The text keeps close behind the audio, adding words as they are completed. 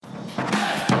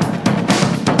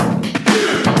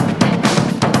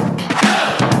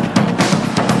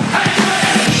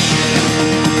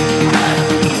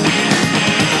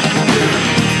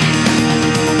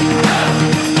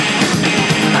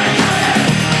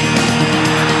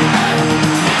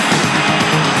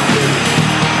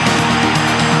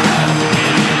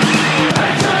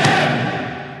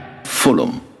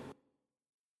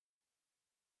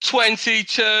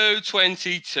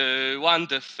22-22,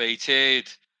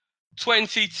 undefeated.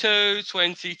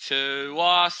 22-22,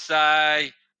 I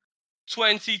say.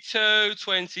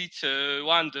 22-22,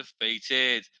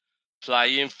 undefeated.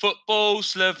 Playing football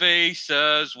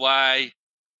Slavisa's way.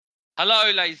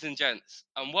 Hello, ladies and gents,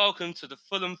 and welcome to the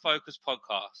Fulham Focus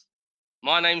podcast.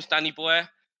 My name's Danny Boy,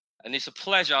 and it's a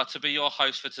pleasure to be your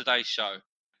host for today's show.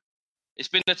 It's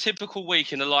been a typical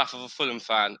week in the life of a Fulham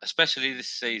fan, especially this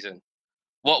season.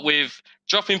 What with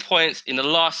dropping points in the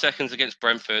last seconds against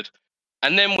Brentford,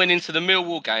 and then winning to the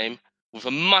Millwall game with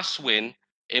a must-win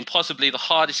in possibly the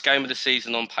hardest game of the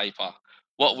season on paper.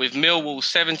 What with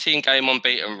Millwall's 17-game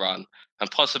unbeaten run and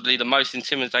possibly the most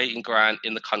intimidating ground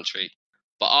in the country.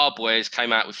 But our boys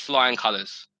came out with flying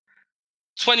colours.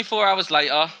 24 hours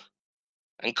later,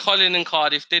 and Colin and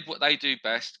Cardiff did what they do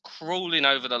best, crawling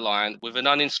over the line with an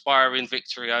uninspiring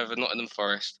victory over Nottingham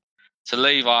Forest to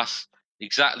leave us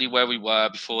exactly where we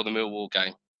were before the Millwall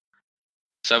game.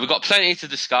 So we've got plenty to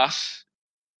discuss,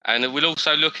 and we'll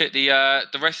also look at the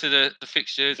rest of the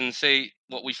fixtures and see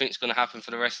what we think is going to happen for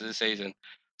the rest of the season.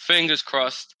 Fingers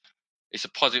crossed, it's a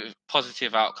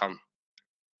positive outcome.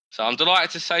 So I'm delighted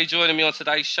to say joining me on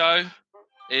today's show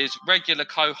is regular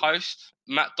co-host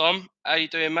Matt Dom. How you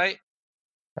doing, mate?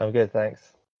 I'm good,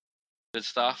 thanks. Good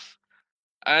stuff.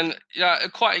 And yeah,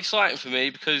 quite exciting for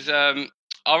me because our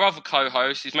other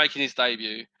co-host is making his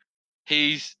debut.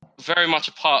 He's very much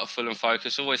a part of Fulham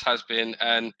Focus, always has been,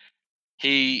 and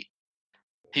he's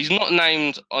not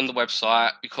named on the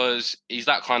website because he's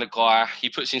that kind of guy. He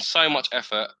puts in so much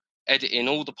effort editing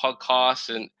all the podcasts,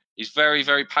 and he's very,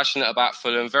 very passionate about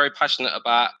Fulham, very passionate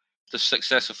about the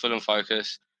success of Fulham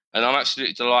Focus. And I'm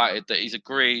absolutely delighted that he's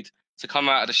agreed to come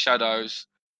out of the shadows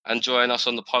and join us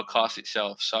on the podcast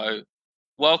itself. So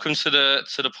welcome to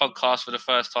the podcast for the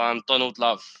first time, Donald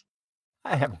Love.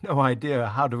 I have no idea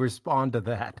how to respond to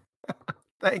that.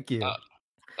 Thank you.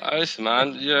 Listen,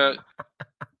 man. Yeah,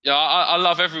 I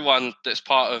love everyone that's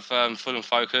part of Fulham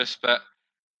Focus, but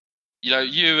you know,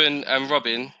 you and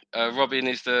Robin. Robin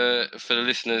is for the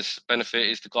listeners' benefit,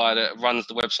 is the guy that runs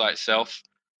the website itself.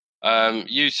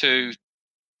 You two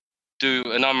do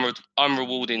an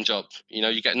unrewarding job. You know,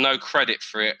 you get no credit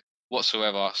for it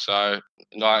whatsoever. So,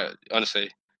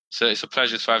 honestly, it's a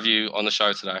pleasure to have you on the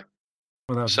show today.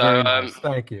 Well, that's very nice.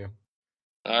 Thank you.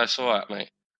 That's all right,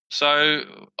 mate. So,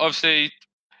 obviously,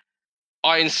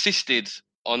 I insisted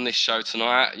on this show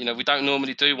tonight. You know, we don't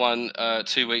normally do one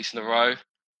 2 weeks in a row,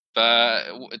 but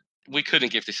we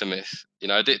couldn't give this a miss. You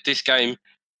know, this game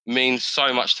means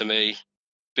so much to me.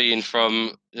 Being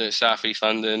from South East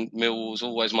London, Millwall's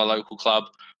always my local club.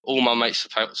 All my mates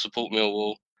support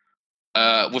Millwall.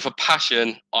 With a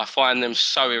passion, I find them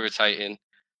so irritating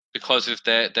because of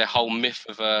their whole myth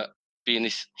of being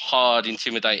this hard,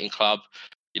 intimidating club,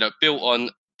 you know, built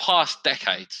on past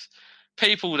decades.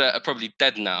 People that are probably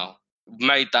dead now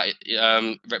made that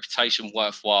reputation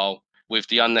worthwhile with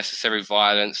the unnecessary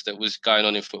violence that was going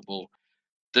on in football.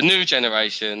 The new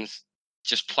generations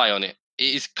just play on it.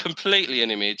 It is completely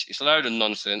an image. It's a load of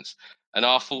nonsense. And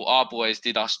I thought our boys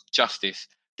did us justice,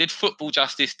 did football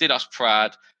justice, did us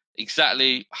proud,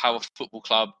 exactly how a football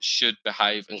club should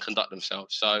behave and conduct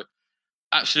themselves. So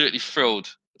absolutely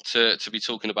thrilled to be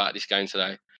talking about this game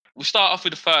today. We'll start off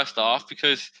with the first half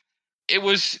because it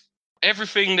was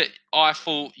everything that I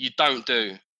thought you don't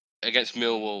do against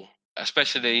Millwall,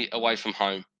 especially away from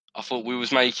home. I thought we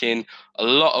was making a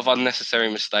lot of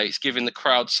unnecessary mistakes, giving the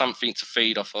crowd something to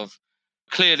feed off of.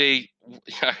 Clearly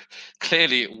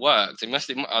it worked.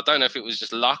 I don't know if it was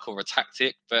just luck or a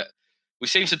tactic, but we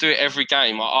seem to do it every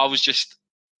game. I was just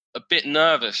a bit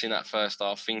nervous in that first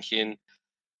half, thinking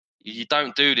you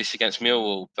don't do this against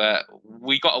Millwall, but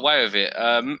we got away with it.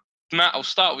 Matt, I'll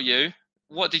start with you.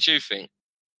 What did you think?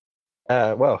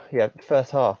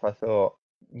 First half, I thought,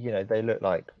 you know, they looked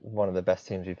like one of the best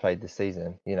teams we played this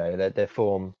season. You know, their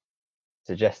form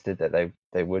suggested that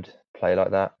they would play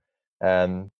like that.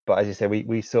 But as you say,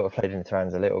 we sort of played into their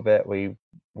hands a little bit. We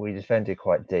defended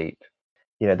quite deep.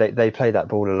 You know, they play that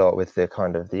ball a lot with the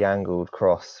kind of the angled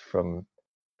cross from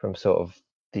sort of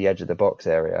the edge of the box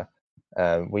area.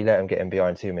 We let them get in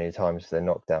behind too many times for their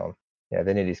knockdown. You know,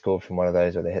 they nearly scored from one of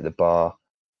those where they hit the bar.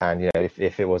 And you know,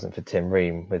 if it wasn't for Tim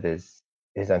Ream with his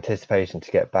anticipation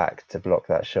to get back to block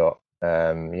that shot,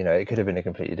 you know, it could have been a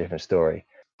completely different story.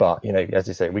 But you know, as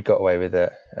you say, we got away with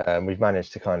it. We've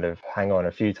managed to kind of hang on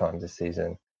a few times this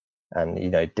season, and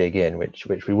you know, dig in, which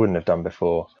we wouldn't have done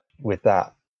before. With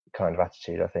that kind of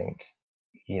attitude, I think,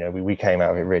 you know, we came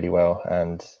out of it really well,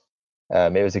 and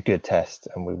it was a good test,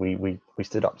 and we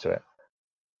stood up to it.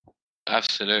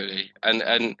 Absolutely,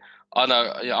 and I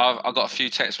know. Yeah, I got a few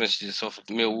text messages off of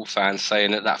Millwall fans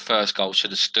saying that first goal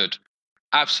should have stood.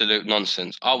 Absolute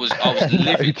nonsense. I was No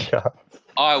livid. chance.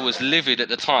 I was livid at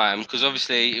the time because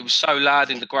obviously it was so loud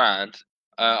in the ground.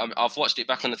 I've watched it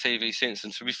back on the TV since,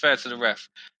 and to be fair to the ref,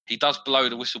 he does blow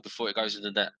the whistle before it goes in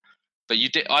the net. But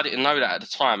I didn't know that at the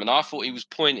time, and I thought he was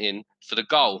pointing for the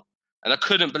goal, and I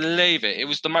couldn't believe it. It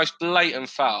was the most blatant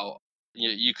foul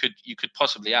you could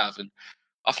possibly have, and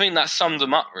I think that summed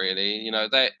them up really.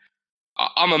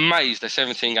 I'm amazed they're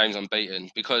 17 games unbeaten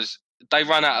because they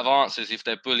run out of answers if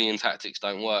their bullying tactics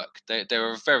don't work.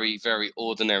 They're a very, very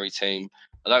ordinary team.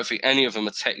 I don't think any of them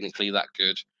are technically that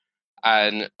good.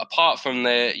 And apart from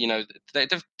they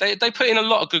put in a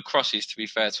lot of good crosses, to be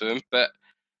fair to them, but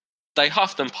they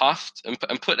huffed and puffed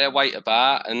and put their weight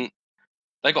about, and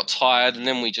they got tired, and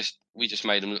then we just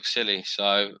made them look silly.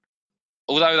 So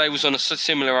although they was on a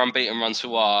similar unbeaten run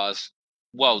to ours,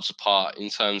 worlds apart in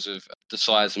terms of the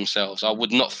sides themselves, I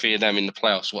would not fear them in the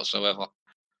playoffs whatsoever.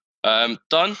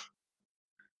 Don,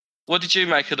 what did you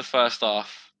make of the first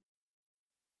half?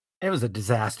 It was a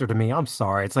disaster to me. I'm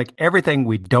sorry. It's like everything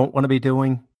we don't want to be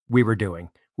doing, we were doing.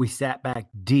 We sat back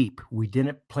deep. We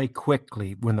didn't play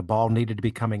quickly when the ball needed to be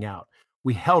coming out.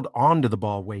 We held on to the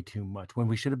ball way too much when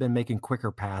we should have been making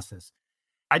quicker passes.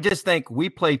 I just think we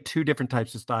play two different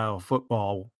types of style of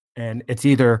football, and it's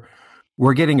either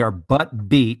we're getting our butt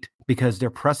beat because they're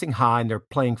pressing high and they're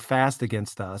playing fast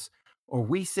against us, or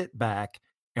we sit back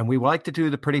and we like to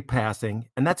do the pretty passing,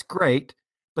 and that's great,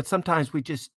 but sometimes we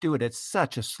just do it at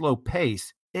such a slow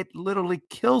pace, it literally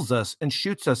kills us and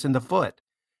shoots us in the foot.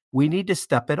 We need to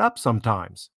step it up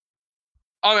sometimes.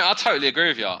 I mean, I totally agree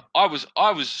with you. I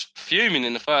was fuming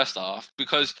in the first half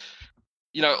because,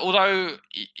 although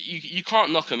you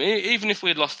can't knock them, even if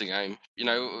we'd lost the game,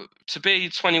 to be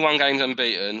 21 games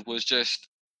unbeaten was just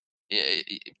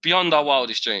beyond our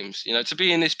wildest dreams. To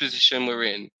be in this position we're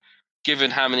in,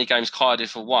 given how many games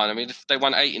Cardiff have won. I mean, they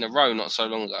won 8 in a row not so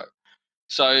long ago.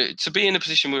 So to be in the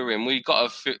position we were in, we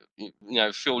got to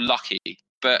feel lucky.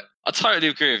 But I totally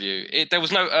agree with you. There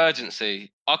was no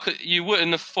urgency. You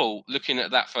wouldn't have thought, looking at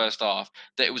that first half,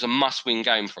 that it was a must-win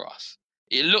game for us.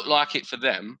 It looked like it for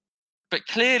them, but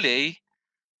clearly,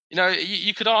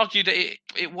 you could argue that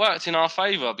it worked in our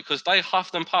favour because they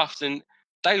huffed and puffed and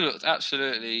they looked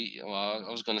absolutely. Well,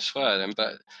 I was going to swear them,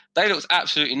 but they looked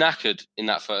absolutely knackered in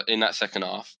that second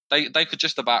half. They could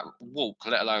just about walk,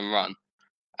 let alone run.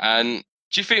 And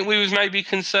do you think we was maybe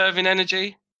conserving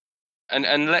energy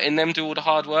and letting them do all the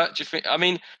hard work? Do you think? I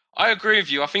mean, I agree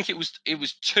with you. I think it was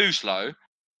too slow,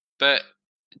 but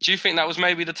do you think that was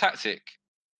maybe the tactic?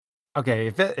 Okay,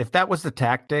 if that was the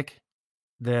tactic,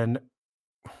 then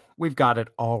we've got it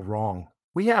all wrong.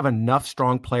 We have enough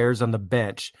strong players on the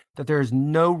bench that there is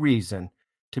no reason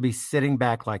to be sitting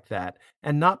back like that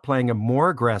and not playing a more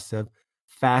aggressive,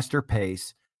 faster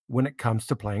pace when it comes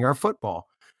to playing our football.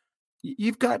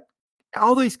 You've got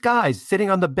all these guys sitting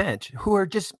on the bench who are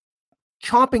just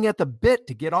chomping at the bit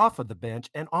to get off of the bench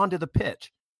and onto the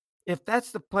pitch. If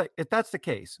that's the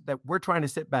case, that we're trying to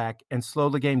sit back and slow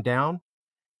the game down,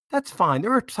 that's fine.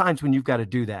 There are times when you've got to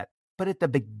do that. But at the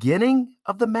beginning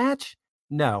of the match,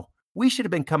 no. We should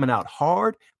have been coming out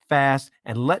hard, fast,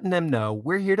 and letting them know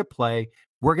we're here to play.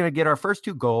 We're going to get our first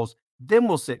 2 goals. Then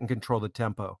we'll sit and control the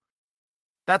tempo.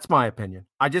 That's my opinion.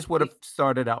 I just would have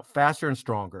started out faster and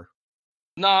stronger.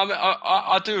 No, I mean,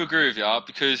 I do agree with you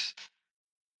because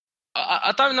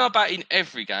I don't know about in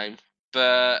every game,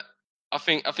 but I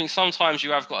think sometimes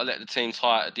you have got to let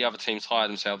the other team tire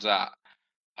themselves out.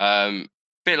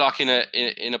 Bit like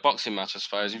in a boxing match, I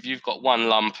suppose. If you've got one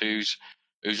lump who's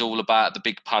all about the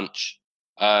big punch,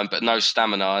 but no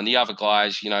stamina, and the other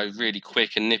guy's really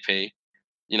quick and nippy,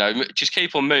 just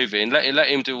keep on moving, let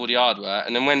him do all the hard work,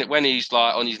 and then when he's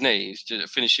like on his knees,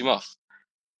 just finish him off.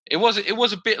 It was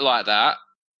a bit like that,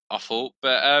 I thought,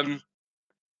 but I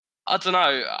don't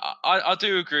know. I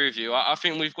do agree with you. I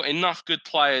think we've got enough good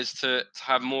players to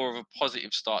have more of a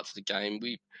positive start to the game.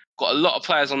 We've got a lot of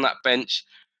players on that bench.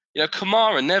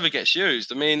 Kamara never gets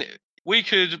used. I mean, we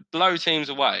could blow teams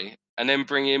away and then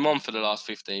bring him on for the last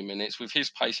 15 minutes with his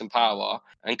pace and power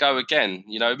and go again.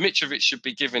 Mitrovic should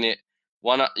be giving it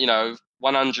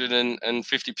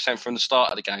 150% from the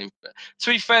start of the game. But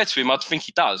to be fair to him, I think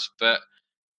he does. But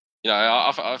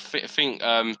I think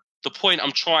the point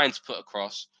I'm trying to put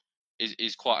across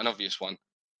is quite an obvious one.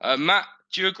 Matt,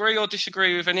 do you agree or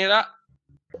disagree with any of that?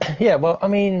 Yeah, well, I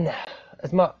mean,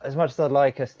 as much as I'd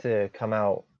like us to come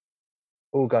out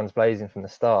all guns blazing from the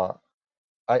start,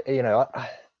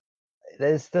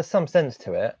 there's some sense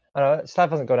to it. Slav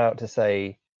hasn't gone out to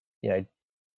say,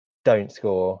 don't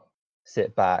score,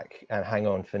 sit back and hang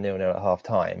on for 0-0 at half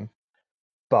time.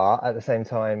 But at the same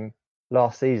time,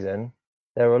 last season,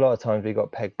 there were a lot of times we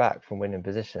got pegged back from winning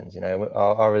positions.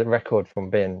 Our record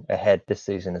from being ahead this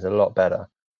season is a lot better.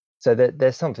 So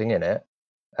there's something in it.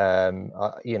 I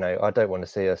don't want to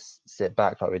see us sit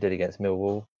back like we did against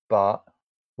Millwall, but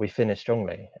we finished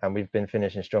strongly, and we've been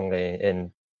finishing strongly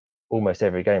in almost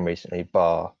every game recently,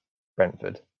 bar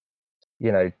Brentford.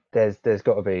 There's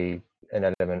got to be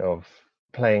an element of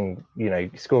playing,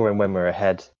 scoring when we're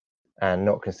ahead and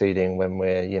not conceding when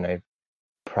we're,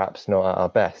 perhaps not at our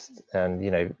best.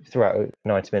 And, throughout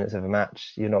 90 minutes of a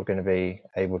match, you're not going to be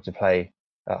able to play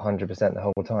at 100% the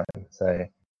whole time. So,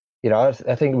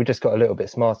 I think we just got a little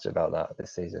bit smarter about that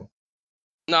this season.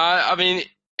 No, I mean,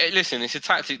 listen, it's a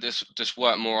tactic that's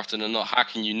worked more often than not. How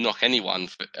can you knock anyone,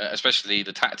 especially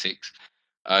the tactics,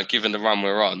 given the run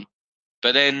we're on?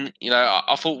 But then,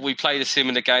 I thought we played a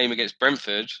similar game against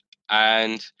Brentford,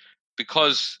 and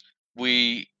because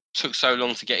we took so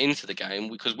long to get into the game,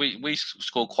 because we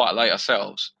scored quite late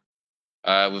ourselves,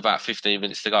 with about 15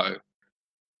 minutes to go,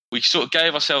 we sort of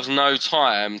gave ourselves no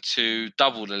time to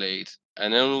double the lead.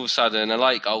 And then all of a sudden, a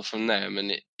late goal from them,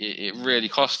 and it really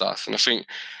cost us. And I think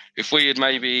if we had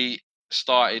maybe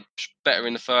started better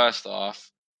in the first half,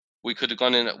 we could have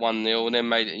gone in at 1-0 and then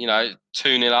made it,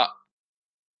 2-0 up.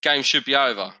 Game should be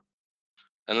over,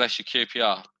 unless you're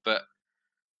QPR. But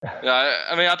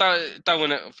I mean, I don't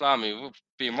want to. I mean, we're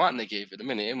being right negative at the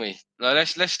minute, aren't we?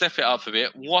 Let's step it up a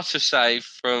bit. What a save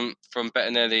from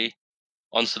Bettinelli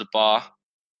onto the bar.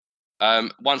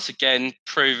 Once again,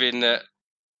 proving that,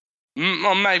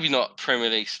 well, maybe not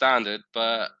Premier League standard,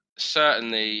 but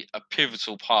certainly a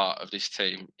pivotal part of this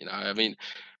team. I mean,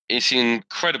 it's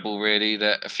incredible, really,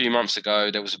 that a few months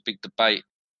ago there was a big debate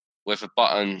whether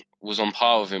Button was on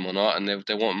par with him or not, and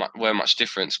there weren't much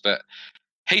difference. But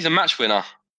he's a match winner.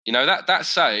 That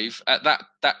save at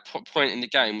that point in the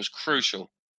game was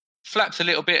crucial. Flapped a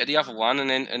little bit at the other one, and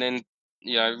then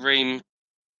Ream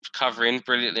covering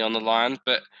brilliantly on the line.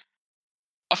 But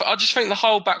I just think the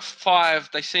whole back five,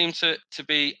 they seem to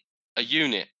be a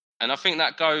unit, and I think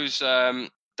that goes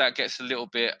that gets a little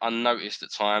bit unnoticed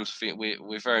at times. I think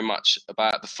we're very much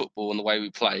about the football and the way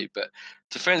we play, but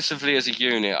defensively as a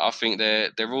unit, I think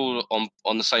they're all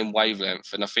on the same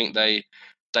wavelength, and I think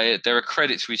they're a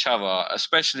credit to each other,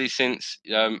 especially since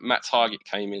Matt Targett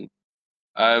came in.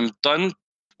 Don,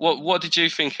 what did you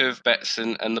think of Betts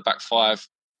and the back five?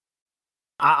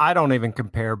 I don't even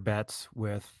compare Betts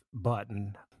with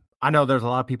Button. I know there's a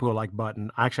lot of people who like Button.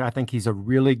 Actually, I think he's a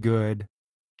really good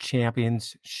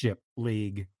Championship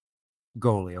League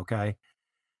goalie, okay?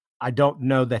 I don't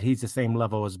know that he's the same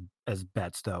level as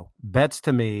Betts, though. Betts,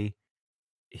 to me,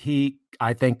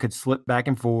 I think, could slip back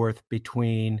and forth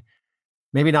between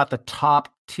maybe not the top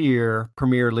tier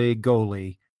Premier League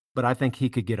goalie, but I think he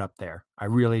could get up there. I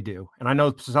really do. And I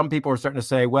know some people are starting to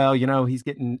say, well, he's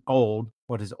getting old.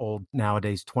 What is old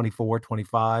nowadays? 24,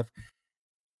 25.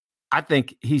 I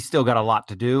think he's still got a lot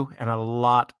to do and a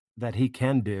lot that he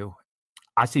can do.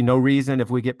 I see no reason if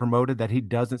we get promoted that he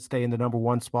doesn't stay in the number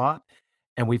one spot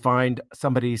and we find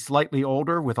somebody slightly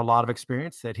older with a lot of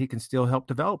experience that he can still help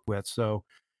develop with. So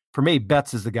for me,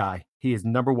 Betts is the guy. He is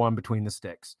number one between the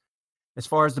sticks. As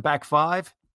far as the back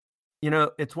five,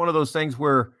 it's one of those things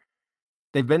where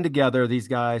they've been together, these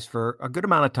guys, for a good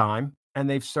amount of time, and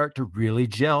they've started to really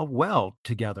gel well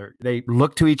together. They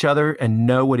look to each other and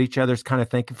know what each other's kind of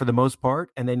thinking for the most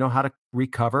part, and they know how to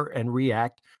recover and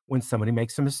react when somebody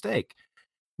makes a mistake.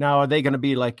 Now, are they going to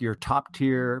be like your top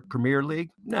tier Premier League?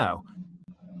 No.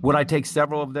 Would I take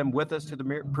several of them with us to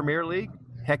the Premier League?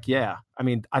 Heck yeah. I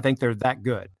mean, I think they're that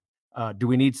good. Do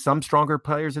we need some stronger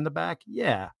players in the back?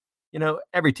 Yeah.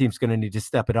 Every team's going to need to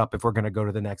step it up if we're going to go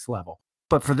to the next level.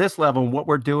 But for this level and what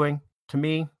we're doing, to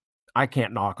me, I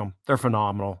can't knock them. They're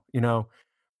phenomenal.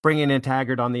 Bringing in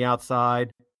Taggart on the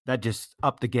outside, that just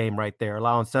upped the game right there,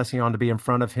 allowing Sessegnon to be in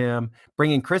front of him,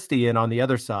 bringing Christie in on the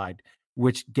other side,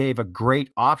 which gave a great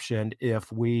option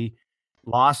if we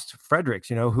lost Fredericks,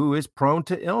 who is prone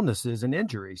to illnesses and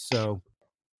injuries. So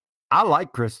I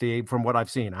like Christie from what I've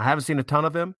seen. I haven't seen a ton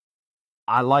of him.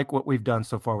 I like what we've done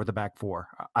so far with the back four.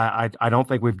 I don't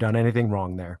think we've done anything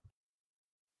wrong there.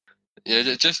 Yeah,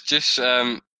 just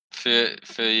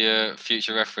for your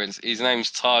future reference, his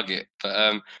name's Target,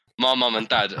 but my mum and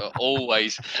dad are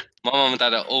always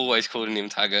calling him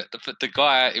Taggart. The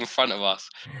guy in front of us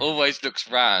always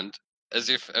looks round as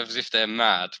if they're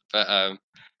mad, but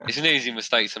it's an easy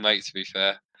mistake to make. To be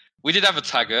fair, we did have a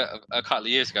Taggart a couple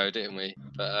of years ago, didn't we?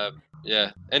 But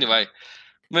yeah. Anyway,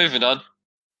 moving on.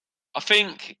 I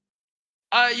think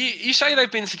you say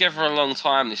they've been together a long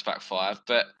time, this back five,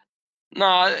 but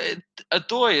no,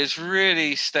 Adoy has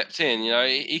really stepped in.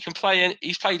 He can play.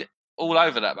 He's played all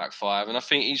over that back five, and I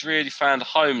think he's really found a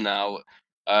home now,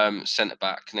 centre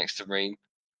back next to Ream.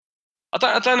 I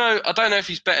don't know if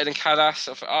he's better than Kalas.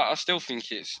 I still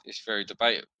think it's very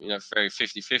debatable, very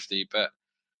 50-50. But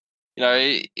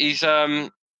he's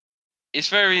it's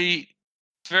very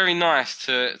nice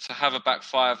to have a back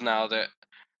five now that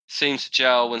seems to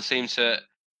gel and seem to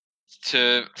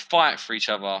fight for each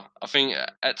other. I think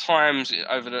at times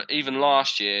even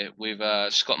last year with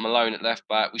Scott Malone at left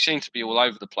back, we seem to be all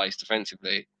over the place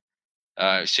defensively.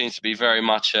 It seems to be very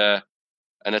much an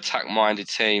attack-minded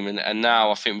team, and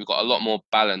now I think we've got a lot more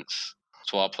balance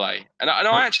to our play. And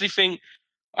I actually think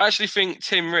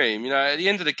Tim Ream, at the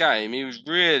end of the game, he was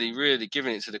really, really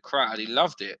giving it to the crowd. He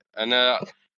loved it, and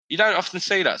you don't often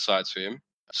see that side to him.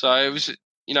 So it was,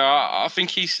 I think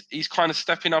he's kind of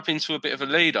stepping up into a bit of a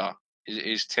leader.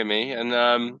 Is Timmy, and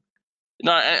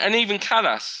and even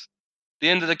Kalas, the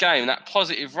end of the game, that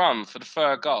positive run for the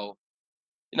third goal.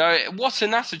 What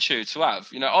an attitude to have.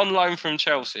 On loan from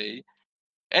Chelsea,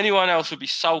 anyone else would be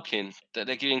sulking that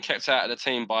they're getting kept out of the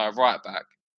team by a right back,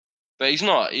 but he's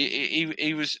not.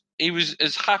 He was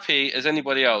as happy as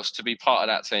anybody else to be part of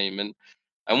that team,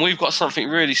 and we've got something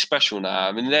really special now.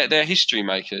 I mean, they're history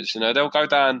makers. They'll go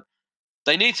down.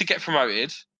 They need to get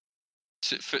promoted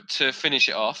to finish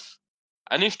it off.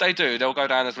 And if they do, they'll go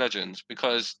down as legends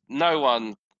because no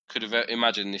one could have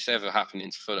imagined this ever happening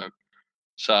to Fulham.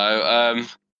 So,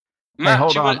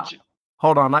 Matt, hey,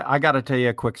 hold on. I got to tell you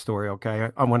a quick story,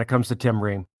 okay? When it comes to Tim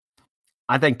Ream,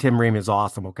 I think Tim Ream is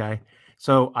awesome, okay?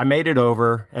 So I made it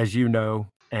over, as you know,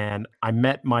 and I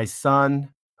met my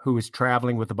son who was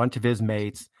traveling with a bunch of his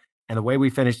mates, and the way we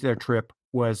finished their trip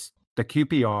was the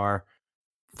QPR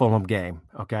Fulham game,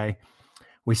 okay?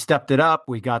 We stepped it up.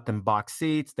 We got them box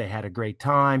seats. They had a great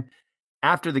time.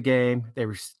 After the game, they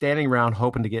were standing around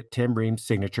hoping to get Tim Ream's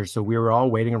signature. So we were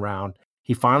all waiting around.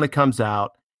 He finally comes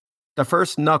out. The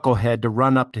first knucklehead to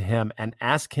run up to him and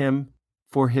ask him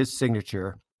for his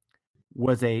signature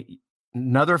was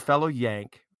another fellow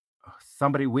Yank,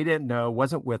 somebody we didn't know,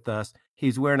 wasn't with us.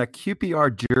 He's wearing a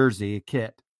QPR jersey,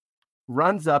 kit.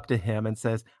 Runs up to him and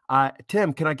says,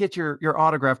 Tim, can I get your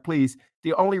autograph, please?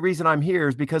 The only reason I'm here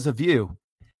is because of you.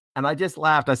 And I just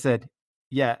laughed. I said,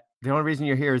 yeah, the only reason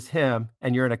you're here is him,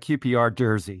 and you're in a QPR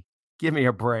jersey. Give me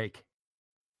a break.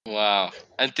 Wow.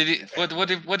 And what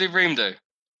did Ream do?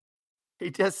 He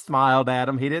just smiled at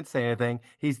him. He didn't say anything.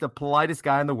 He's the politest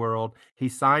guy in the world. He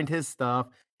signed his stuff.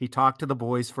 He talked to the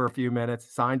boys for a few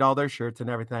minutes, signed all their shirts and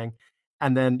everything.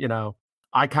 And then,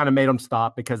 I kind of made them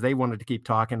stop because they wanted to keep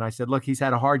talking. I said, look, he's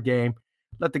had a hard game.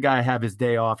 Let the guy have his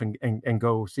day off and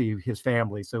go see his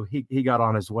family. So he got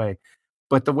on his way.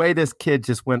 But the way this kid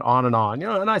just went on,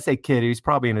 and I say kid, he's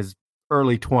probably in his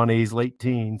early 20s, late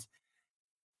teens.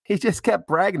 He just kept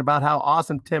bragging about how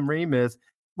awesome Tim Ream is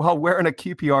while wearing a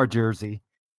QPR jersey.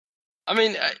 I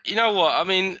mean, you know what? I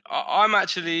mean, I'm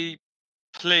actually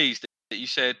pleased that you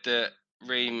said that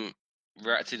Ream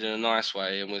reacted in a nice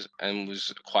way and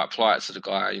was quite polite to the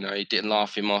guy. He didn't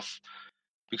laugh him off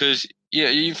because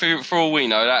for all we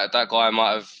know, that guy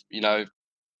might have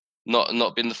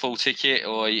not been the full ticket,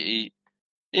 or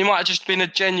he might have just been a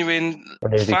genuine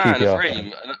fan of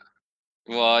Ream.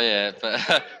 Well, yeah,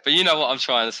 but you know what I'm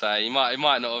trying to say. He might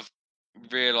not have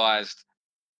realised,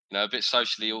 a bit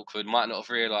socially awkward. Might not have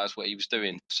realised what he was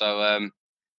doing. So,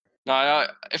 no, I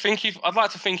think I'd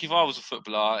like to think if I was a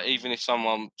footballer, even if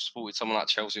someone supported someone like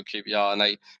Chelsea or QPR, and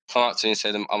they come up to me and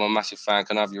said, "I'm a massive fan,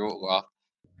 can I have your autograph?"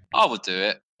 I would do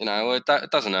it.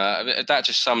 It doesn't hurt. That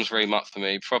just sums Ream up for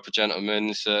me. Proper gentleman.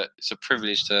 It's a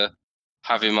privilege to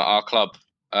have him at our club.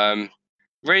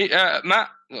 Matt,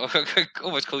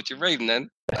 almost called you Ream then.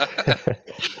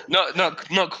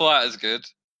 not quite as good.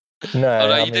 No,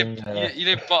 although you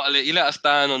did bottle it. You let us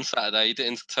down on Saturday. You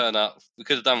didn't turn up. We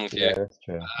could have done with you. Yeah, that's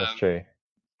true. That's true.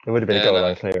 It would have been a goal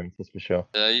line clearance, that's for sure.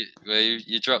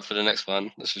 You dropped for the next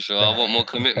one, that's for sure. I want more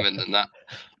commitment than that.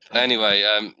 Anyway,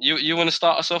 you want to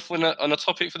start us off on a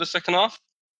topic for the second half?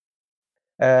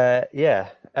 Yeah.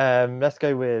 Let's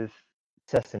go with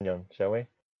Sessegnon, shall we?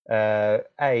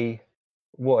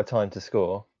 What a time to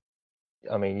score.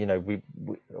 I mean,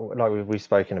 we've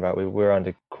spoken about, we were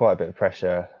under quite a bit of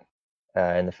pressure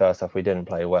in the first half. We didn't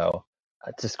play well.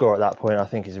 To score at that point, I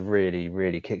think, has really,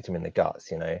 really kicked him in the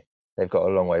guts. They've got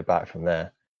a long way back from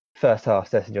there. First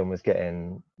half, Sessegnon was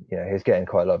getting, he was getting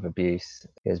quite a lot of abuse.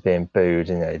 He was being booed.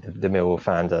 The Millwall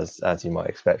fans, as you might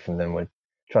expect from them, were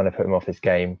trying to put him off his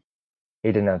game.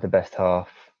 He didn't have the best half,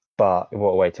 but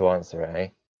what a way to answer it, eh?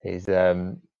 He's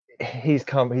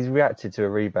reacted to a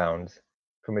rebound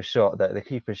from a shot that the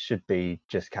keeper should be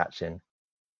just catching,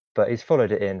 but he's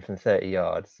followed it in from 30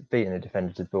 yards, beaten the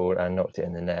defender to the ball and knocked it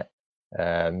in the net.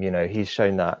 He's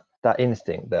shown that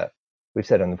instinct that we've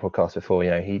said on the podcast before.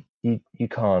 You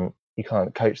can't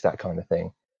coach that kind of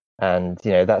thing, and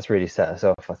that's really set us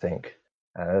off. I think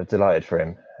I'm delighted for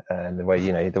him, and the way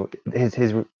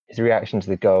his reaction to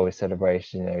the goal, his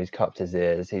celebration. He's cupped his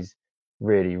ears. He's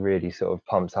really sort of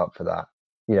pumped up for that.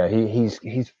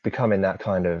 He's becoming that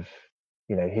kind of.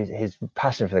 His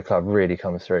passion for the club really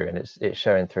comes through, and it's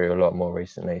showing through a lot more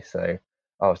recently. So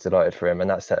I was delighted for him, and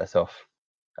that set us off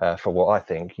for what I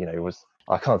think was.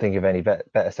 I can't think of any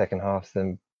better second halves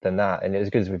than that, and as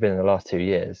good as we've been in the last 2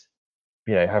 years.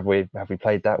 Have we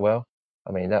played that well?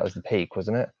 I mean, that was the peak,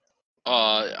 wasn't it?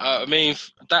 I mean,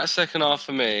 that second half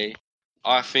for me,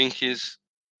 I think is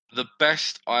the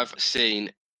best I've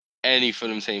seen any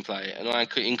Fulham team play, and I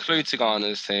could include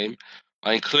Tigana's team.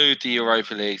 I include the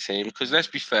Europa League team because let's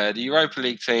be fair, the Europa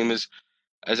League team is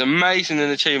as amazing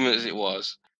an achievement as it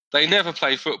was. They never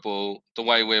played football the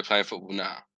way we're playing football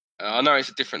now. I know it's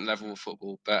a different level of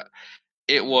football, but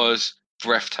it was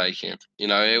breathtaking.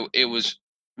 It was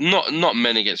not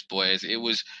men against boys. It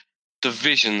was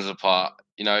divisions apart.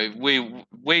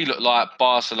 We look like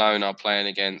Barcelona playing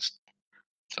against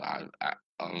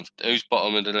who's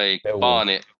bottom of the league? Millwall.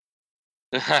 Barnet.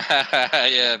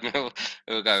 Yeah, we'll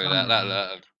go with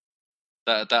that.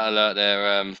 That alert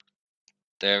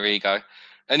their ego.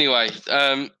 Anyway,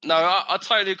 no, I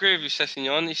totally agree with you,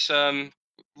 Sessegnon. It's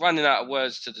running out of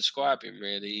words to describe him.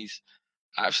 Really, he's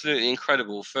absolutely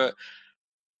incredible. For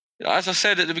as I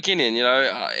said at the beginning,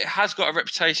 it has got a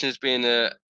reputation as being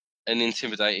an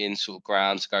intimidating sort of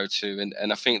ground to go to,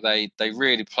 and I think they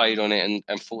really played on it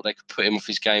and thought they could put him off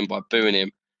his game by booing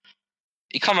him.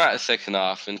 He come out of the second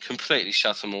half and completely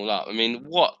shut them all up. I mean,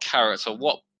 what character,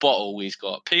 what bottle he's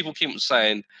got. People keep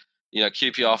saying,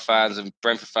 QPR fans and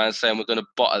Brentford fans saying we're going to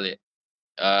bottle it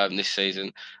this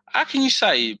season. How can you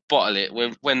say bottle it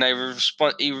when they a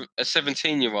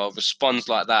 17-year-old responds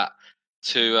like that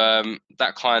to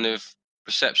that kind of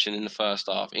reception in the first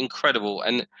half? Incredible.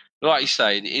 And like you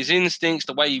say, his instincts,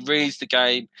 the way he reads the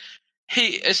game,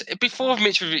 before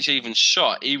Mitrovic even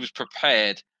shot, he was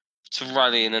prepared to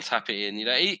run in and tap it in.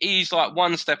 He's like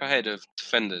one step ahead of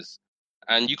defenders,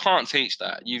 and you can't teach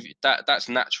that. That's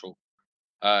natural.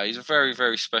 He's a very,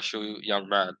 very special young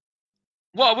man.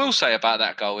 What I will say about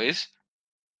that goal is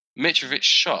Mitrovic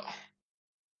shot,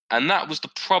 and that was the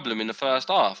problem in the first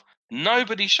half.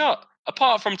 Nobody shot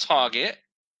apart from Target,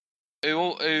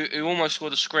 who almost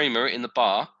scored a screamer in the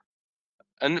bar,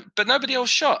 but nobody else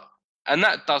shot, and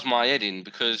that does my head in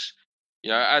because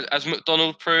as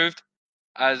McDonald proved.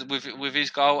 As with his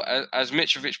goal, as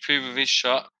Mitrovic proved with his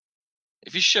shot,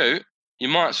 if you shoot, you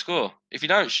might score. If you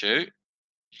don't shoot,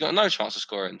 you've got no chance of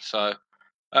scoring. So,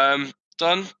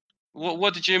 Don,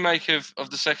 what did you make of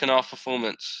the second half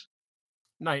performance?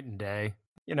 Night and day.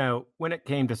 When it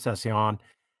came to Sessegnon,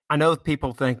 I know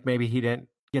people think maybe he didn't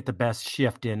get the best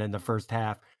shift in the first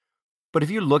half, but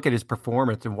if you look at his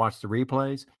performance and watch the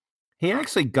replays, he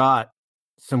actually got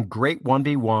some great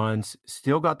 1v1s,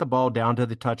 still got the ball down to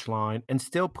the touchline, and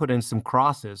still put in some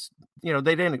crosses. They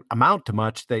didn't amount to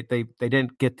much. They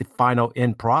didn't get the final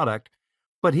end product,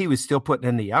 but he was still putting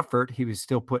in the effort. He was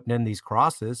still putting in these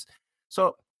crosses.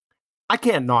 So I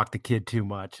can't knock the kid too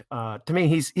much. To me,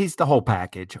 he's the whole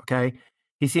package, okay?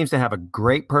 He seems to have a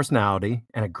great personality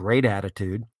and a great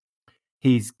attitude.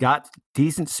 He's got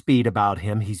decent speed about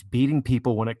him. He's beating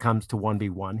people when it comes to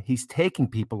 1v1. He's taking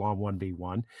people on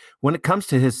 1v1. When it comes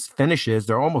to his finishes,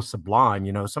 they're almost sublime.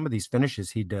 Some of these finishes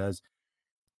he does,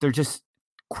 they're just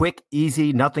quick,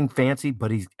 easy, nothing fancy, but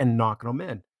he's knocking them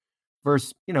in.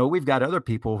 Versus, we've got other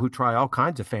people who try all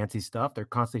kinds of fancy stuff. They're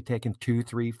constantly taking 2,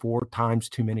 3, 4 times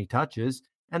too many touches,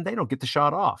 and they don't get the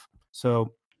shot off.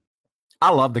 So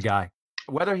I love the guy.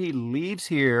 Whether he leaves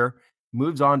here,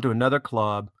 moves on to another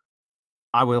club,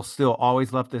 I will still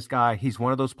always love this guy. He's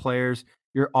one of those players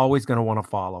you're always going to want to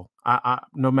follow,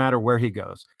 no matter where he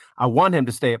goes. I want him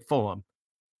to stay at Fulham,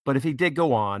 but if he did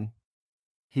go on,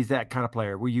 he's that kind of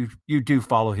player where you do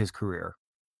follow his career.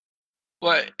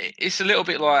 Well, it's a little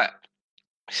bit like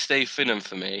Steve Finnan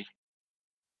for me.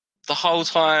 The whole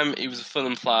time he was a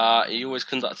Fulham player, he always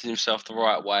conducted himself the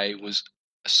right way, was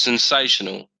a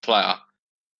sensational player.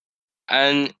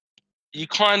 And you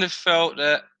kind of felt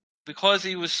that because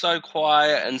he was so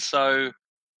quiet and so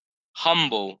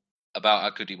humble about how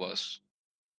good he was,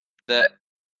 that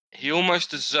he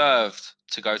almost deserved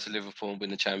to go to Liverpool and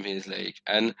win the Champions League.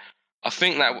 And I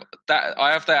think that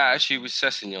I have that attitude with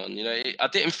Sessegnon. I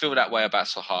didn't feel that way about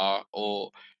Sahar or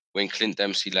when Clint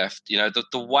Dempsey left.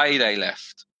 The way they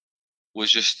left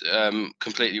was just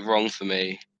completely wrong for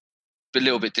me, a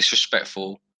little bit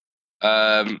disrespectful.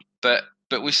 But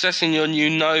But with Sessegnon, you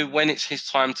know when it's his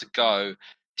time to go,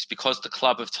 it's because the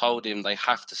club have told him they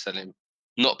have to sell him,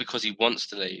 not because he wants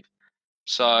to leave.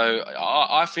 So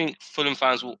I think Fulham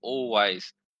fans will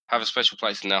always have a special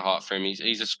place in their heart for him.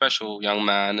 He's a special young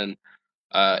man, and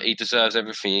he deserves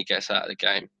everything he gets out of the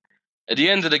game. At the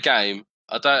end of the game,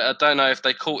 I don't know if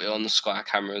they caught it on the Sky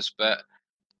cameras, but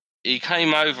he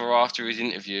came over after his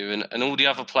interview, and all the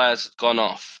other players had gone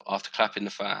off after clapping the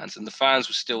fans, and the fans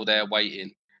were still there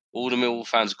waiting. All the Millwall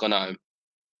fans had gone home,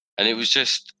 and it was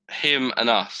just him and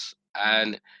us.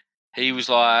 And he was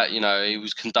like, he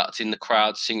was conducting the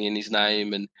crowd, singing his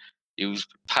name, and he was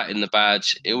patting the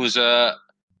badge. It was a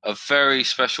very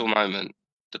special moment,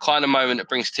 the kind of moment that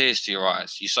brings tears to your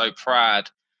eyes. You're so proud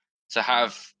to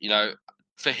have,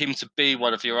 for him to be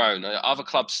one of your own. Other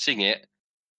clubs sing it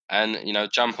and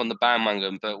jump on the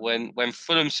bandwagon, but when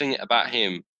Fulham sing it about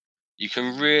him, you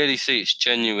can really see it's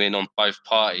genuine on both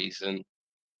parties, and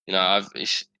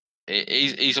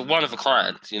he's a one of a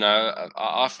kind.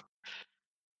 I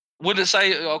wouldn't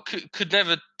say I could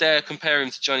never dare compare him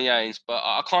to Johnny Haynes, but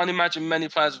I can't imagine many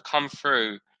players have come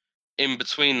through in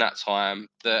between that time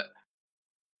that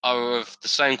are of the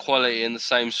same quality and the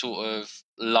same sort of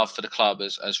love for the club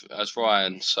as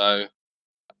Ryan. So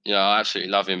I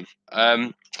absolutely love him.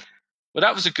 Well,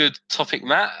 that was a good topic,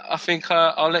 Matt. I think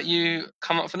I'll let you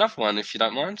come up with another one if you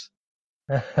don't mind.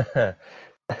 You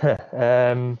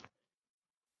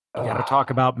got to talk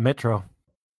about Mitro.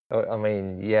 I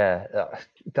mean, yeah,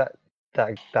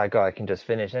 that guy can just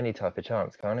finish any type of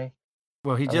chance, can't he?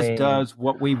 Well, he does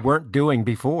what we weren't doing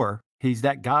before. He's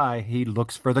that guy. He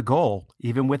looks for the goal,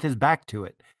 even with his back to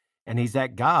it. And he's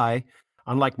that guy,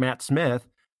 unlike Matt Smith,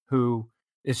 who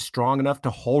is strong enough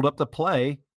to hold up the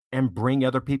play and bring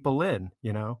other people in,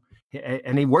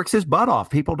 and he works his butt off.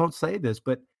 People don't say this,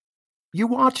 but you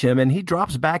watch him and he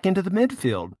drops back into the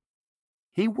midfield.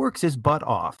 He works his butt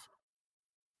off.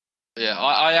 Yeah,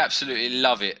 I absolutely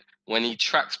love it when he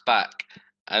tracks back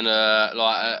and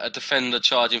like a defender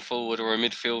charging forward or a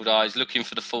midfielder is looking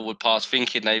for the forward pass,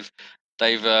 thinking they've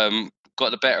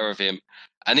got the better of him,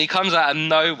 and he comes out of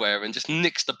nowhere and just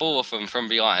nicks the ball from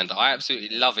behind. I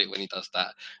absolutely love it when he does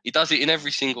that. He does it in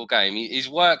every single game. His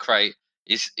work rate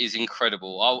is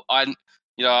incredible. I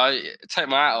take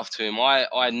my hat off to him.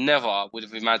 I never would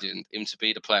have imagined him to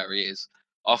be the player he is.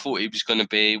 I thought he was going to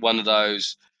be one of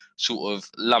those sort of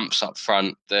lumps up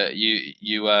front that you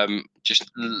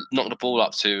just knock the ball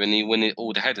up to and he win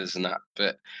all the headers and that.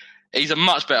 But he's a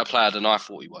much better player than I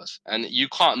thought he was, and you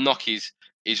can't knock his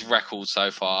record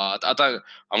so far.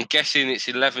 I'm guessing it's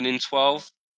 11 in 12.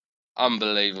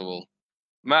 Unbelievable,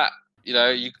 Matt.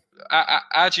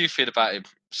 How do you feel about him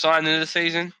signing the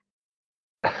season?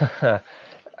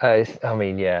 I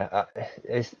mean, yeah,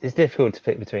 it's difficult to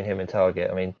pick between him and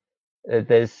Targett. I mean, I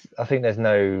think there's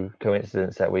no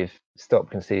coincidence that we've stopped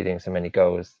conceding so many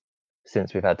goals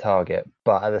since we've had Targett.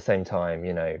 But at the same time,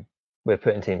 we're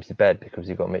putting teams to bed because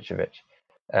we've got Mitrovic.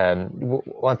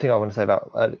 One thing I want to say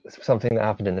about something that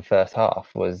happened in the first half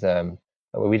was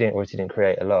we didn't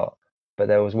create a lot, but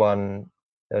there was one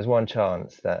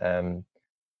chance that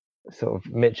sort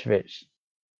of Mitrovic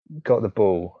got the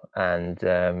ball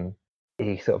and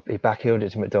he backheeled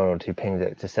it to McDonald, who pinged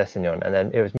it to Sessegnon, and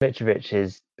then it was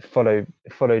Mitrovic's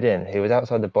followed in. He was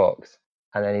outside the box,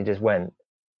 and then he just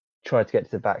tried to get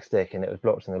to the back stick, and it was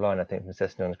blocked on the line, I think, from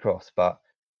Sessegnon's cross. But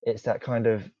it's that kind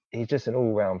of, he's just an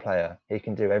all-round player. He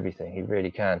can do everything. He really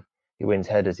can. He wins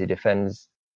headers. He defends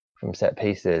from set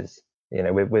pieces.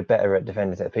 We're better at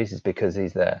defending set pieces because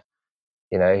he's there.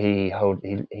 He's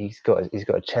got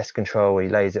a chest control. He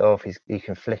lays it off. He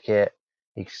can flick it.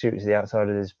 He shoots the outside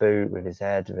of his boot with his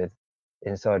head, with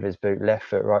inside of his boot, left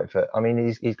foot, right foot. I mean,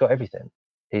 he's got everything.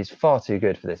 He's far too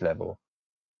good for this level.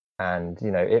 And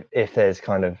if there's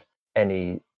kind of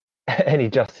any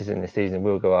justice in this season,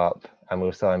 we'll go up and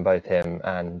we'll sign both him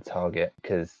and Targett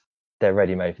because they're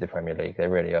ready made for the Premier League. They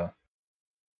really are.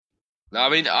 I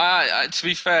mean, I to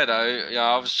be fair though,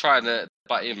 I was trying to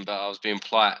butt in, but I was being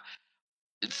polite.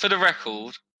 For the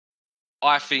record,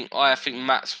 I think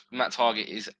Matt Targett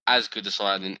is as good a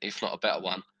signing, if not a better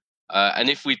one. And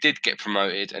if we did get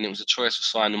promoted and it was a choice of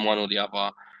signing one or the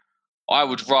other, I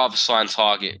would rather sign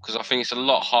Targett because I think it's a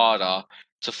lot harder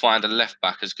to find a left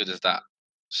back as good as that.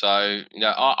 So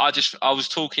I was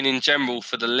talking in general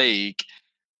for the league.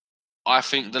 I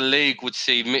think the league would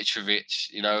see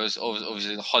Mitrovic, as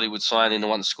obviously the Hollywood signing, the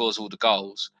one that scores all the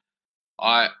goals.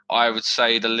 I would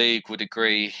say the league would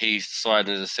agree he's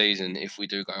signing of the season if we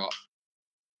do go up.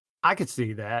 I could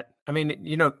see that. I mean,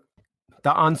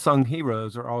 the unsung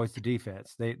heroes are always the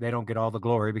defense. They don't get all the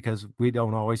glory because we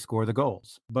don't always score the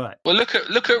goals. But Well, look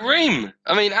at Ream.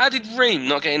 I mean, how did Ream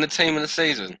not get in the team of the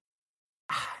season?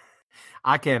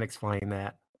 I can't explain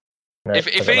that. No, If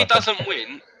I got he nothing.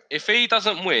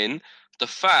 doesn't win, the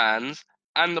fans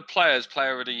and the players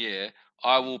Player of the Year,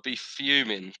 I will be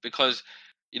fuming because,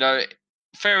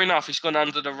 fair enough, he's gone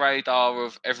under the radar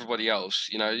of everybody else.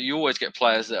 You always get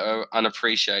players that are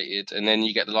unappreciated, and then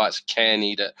you get the likes of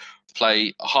Kearney that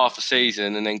play half a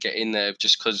season and then get in there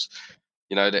just because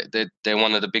they're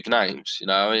one of the big names.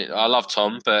 I love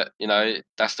Tom, but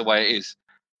that's the way it is.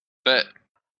 But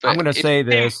I'm going to say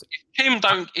this: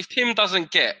 if Tim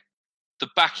doesn't get the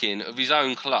backing of his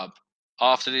own club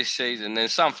after this season, then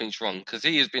something's wrong because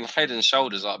he has been head and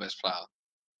shoulders our best player.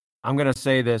 I'm going to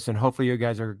say this, and hopefully you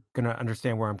guys are going to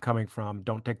understand where I'm coming from.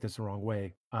 Don't take this the wrong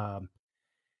way.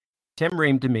 Tim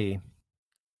Ream to me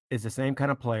is the same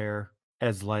kind of player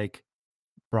as like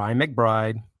Brian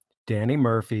McBride, Danny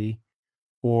Murphy,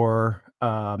 or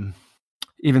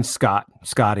even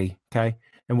Scotty. Okay.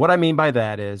 And what I mean by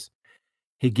that is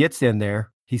he gets in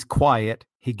there, he's quiet,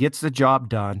 he gets the job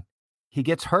done, he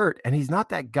gets hurt, and he's not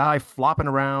that guy flopping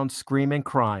around, screaming,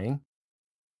 crying.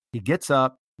 He gets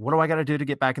up. What do I got to do to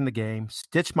get back in the game?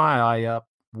 Stitch my eye up,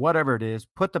 whatever it is,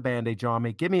 put the bandage on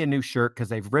me, give me a new shirt because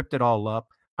they've ripped it all up.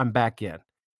 I'm back in.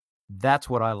 That's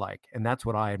what I like, and that's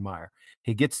what I admire.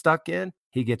 He gets stuck in,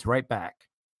 he gets right back.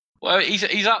 Well,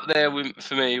 he's up there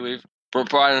for me with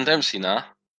Brian Dempsey now.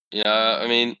 I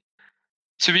mean,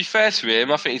 to be fair to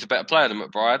him, I think he's a better player than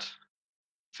McBride.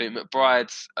 I think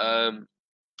McBride's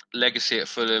legacy at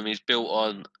Fulham is built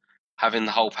on having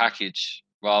the whole package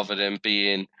rather than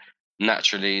being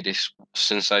naturally this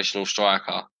sensational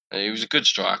striker. He was a good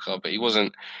striker, but he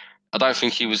wasn't. I don't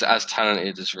think he was as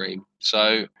talented as Ream.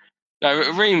 So,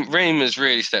 no, Ream has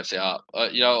really stepped it up.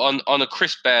 On a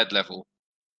Chris Baird level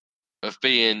of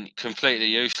being completely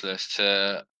useless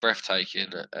to breathtaking.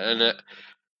 And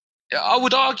I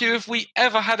would argue if we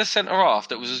ever had a centre half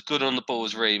that was as good on the ball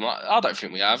as Ream, I don't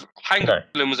think we have.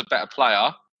 Hangeland was a better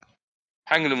player.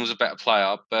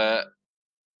 But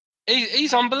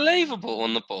he's unbelievable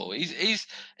on the ball. He's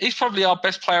probably our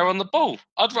best player on the ball.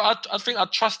 I think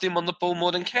I'd trust him on the ball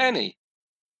more than Kearney.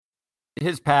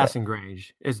 His passing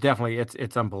range is definitely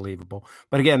it's unbelievable.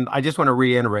 But again, I just want to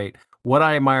reiterate what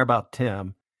I admire about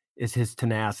Tim is his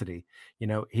tenacity.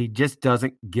 He just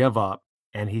doesn't give up,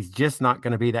 and he's just not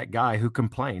going to be that guy who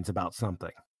complains about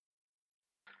something.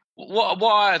 What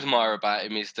I admire about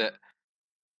him is that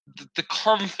the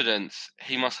confidence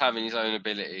he must have in his own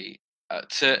ability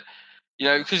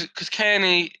because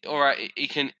Kearney, all right, he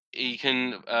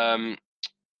can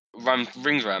run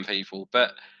rings around people,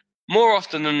 but more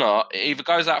often than not, it either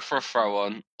goes out for a throw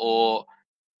on or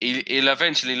he'll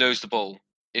eventually lose the ball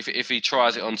if he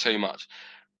tries it on too much.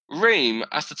 Ream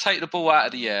has to take the ball out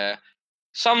of the air,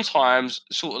 sometimes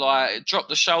sort of like drop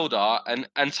the shoulder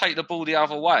and take the ball the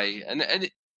other way, and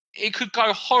it could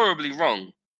go horribly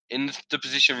wrong in the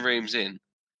position Ream's in,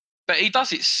 but he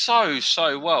does it so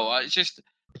well. It's just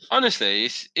honestly,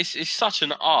 it's such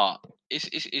an art.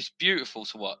 It's beautiful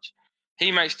to watch.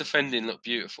 He makes defending look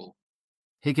beautiful.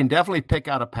 He can definitely pick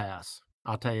out a pass.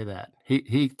 I'll tell you that.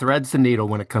 He threads the needle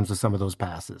when it comes to some of those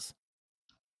passes.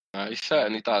 He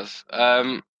certainly does.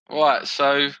 Right,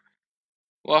 so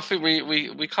I think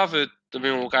we covered the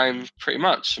Millwall game pretty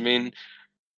much. I mean,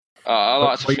 I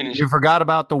like to finish. You forgot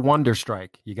about the Wonder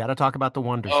Strike. You got to talk about the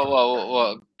Wonder Strike. Oh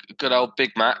well, good old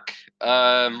Big Mac.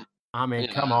 I mean,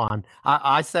 come on.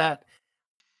 I sat,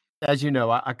 as you know,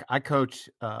 I coach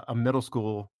a middle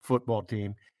school football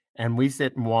team, and we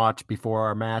sit and watch before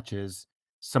our matches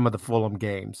some of the Fulham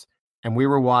games. And we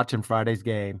were watching Friday's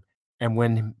game. And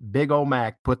when Big O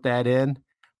Mac put that in,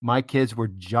 my kids were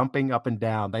jumping up and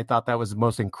down. They thought that was the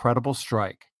most incredible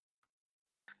strike.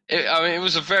 It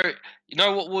was a very,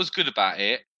 what was good about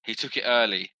it? He took it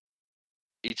early.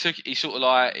 He sort of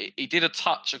like, he did a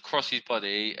touch across his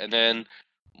body and then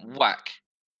whack.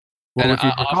 Well, and if you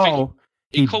recall,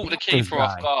 he caught the keeper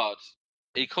off guard.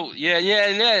 He caught, yeah.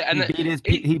 And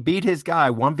he beat his guy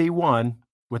 1v1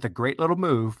 with a great little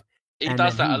move. He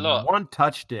does that a lot. One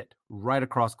touched it right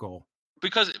across goal.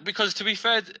 Because to be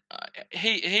fair,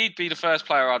 he'd be the first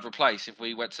player I'd replace if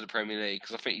we went to the Premier League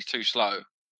because I think he's too slow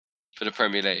for the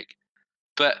Premier League.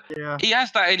 But he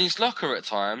has that in his locker at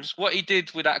times. What he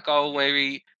did with that goal where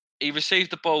he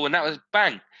received the ball and that was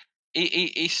bang.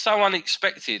 He's so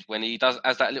unexpected when he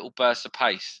has that little burst of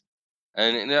pace.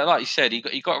 And like you said, he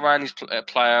got around his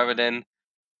player and then,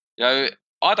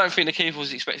 I don't think the keeper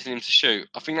was expecting him to shoot.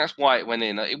 I think that's why it went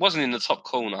in. It wasn't in the top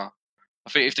corner. I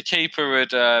think if the keeper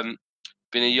had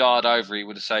been a yard over, he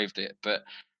would have saved it. But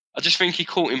I just think he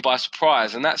caught him by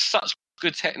surprise, and that's such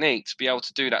good technique to be able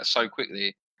to do that so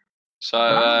quickly. So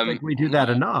I don't think we do that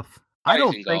enough. I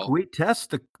don't think we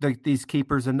test these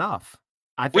keepers enough.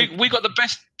 I think we got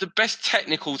the best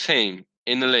technical team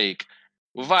in the league,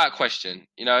 without question.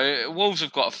 You know, Wolves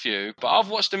have got a few, but I've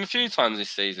watched them a few times this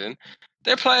season.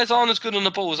 Their players aren't as good on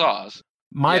the ball as ours.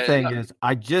 My thing is,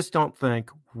 I just don't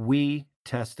think we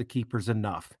test the keepers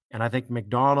enough. And I think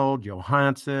McDonald,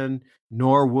 Johansson,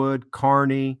 Norwood,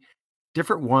 Carney,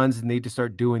 different ones need to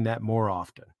start doing that more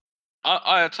often.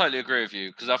 I totally agree with you,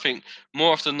 because I think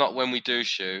more often than not when we do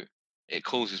shoot, it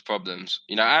causes problems.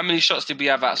 You know, how many shots did we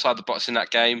have outside the box in that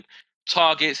game?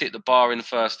 Targets hit the bar in the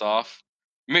first half.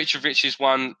 Mitrovic's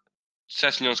one,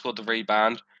 Sessegnon scored the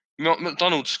rebound.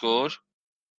 McDonald scored.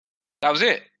 That was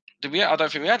it. I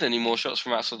don't think we had any more shots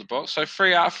from outside the box. So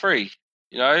 3 out of 3,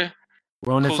 you know?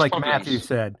 Well, and it's like Matthew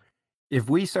said, if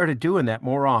we started doing that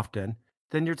more often,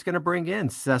 then you're just going to bring in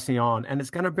Sessegnon and it's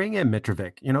going to bring in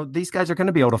Mitrovic. You know, these guys are going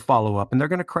to be able to follow up and they're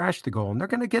going to crash the goal and they're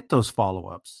going to get those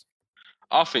follow-ups.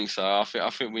 I think so. I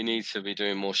think we need to be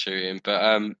doing more shooting.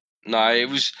 But no, it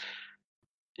was,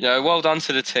 you know, well done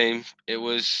to the team. It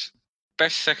was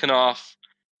best second half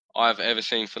I've ever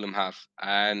seen Fulham have.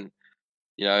 And,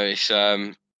 you know,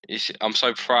 I'm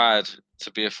so proud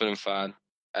to be a Fulham fan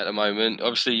at the moment.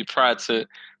 Obviously, you're proud to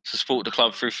support the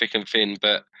club through thick and thin,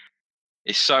 but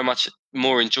it's so much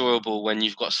more enjoyable when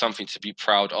you've got something to be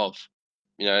proud of.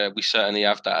 You know, we certainly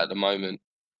have that at the moment.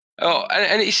 Oh,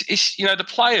 and it's you know, the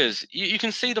players. You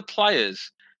can see the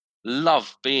players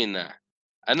love being there,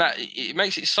 and that it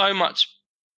makes it so much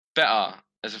better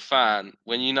as a fan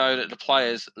when you know that the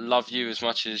players love you as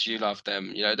much as you love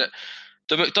them. You know, that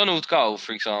the McDonald goal,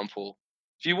 for example,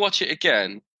 if you watch it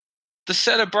again, the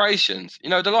celebrations, you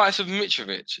know, the likes of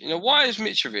Mitrovic. You know, why is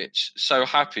Mitrovic so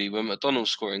happy when McDonald's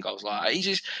scoring goals like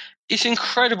that? It's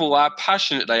incredible how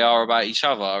passionate they are about each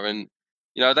other, and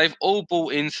you know, they've all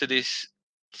bought into this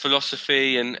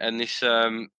philosophy and this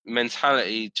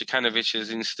mentality Djukanovic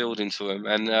has instilled into them,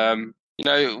 and you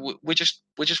know, we're just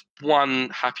one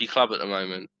happy club at the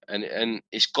moment, and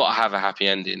it's got to have a happy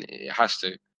ending. It has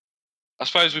to. I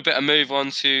suppose we better move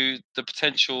on to the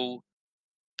potential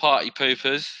party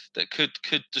poopers that could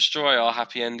destroy our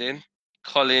happy ending.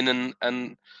 Colin and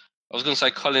I was going to say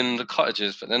Colin and the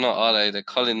Cottagers, but they're not, are they? They're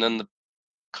Colin and the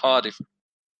Cardiff,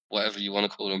 whatever you want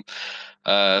to call them.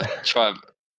 Try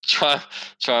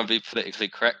and be politically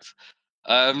correct.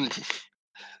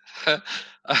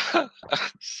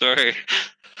 Sorry.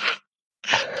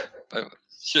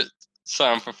 Should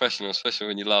sound professional, especially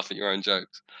when you laugh at your own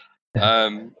jokes.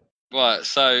 Right,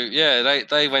 so yeah,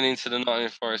 they went into the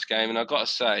Nottingham Forest game, and I've got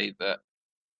to say that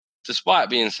despite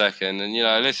being second, and you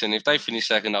know, listen, if they finish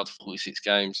second after 46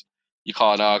 games, you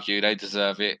can't argue, they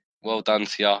deserve it. Well done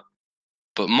to you.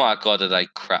 But my God, are they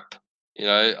crap? You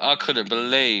know, I couldn't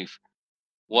believe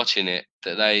watching it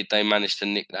that they managed to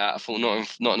nick that. I thought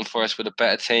Nottingham Forest were the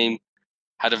better team,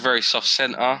 had a very soft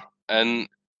centre, and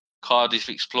Cardiff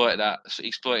exploited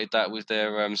that with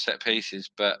their set pieces.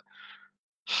 But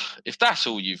if that's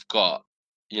all you've got,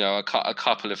 you know, a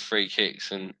couple of free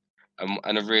kicks and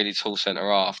a really tall centre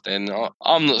half, then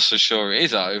I'm not so sure it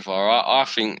is over. I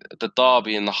think the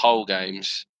derby and the Hull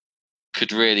games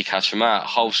could really catch them out.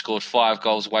 Hull scored 5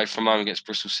 goals away from home against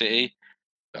Bristol City.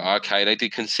 Okay, they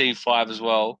did concede 5 as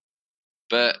well,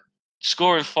 but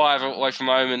scoring 5 away from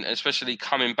home, and especially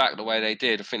coming back the way they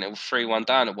did, I think they were 3-1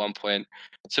 down at one point,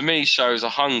 to me shows a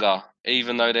hunger.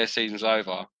 Even though their season's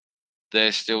over,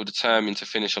 they're still determined to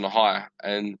finish on a high,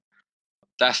 and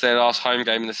that's their last home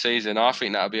game of the season. I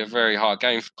think that'll be a very hard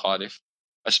game for Cardiff,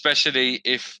 especially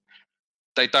if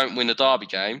they don't win the derby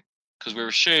game, because we're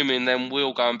assuming then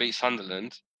we'll go and beat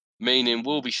Sunderland, meaning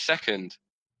we'll be second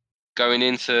going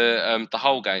into the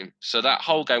whole game. So that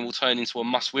whole game will turn into a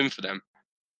must-win for them.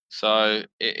 So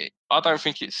I don't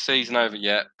think it's season over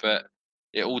yet, but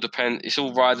it all depends. It's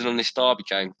all riding on this derby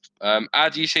game. How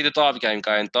do you see the derby game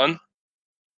going, Don?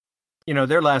 You know,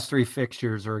 their last 3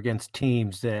 fixtures are against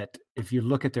teams that, if you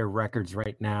look at their records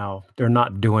right now, they're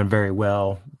not doing very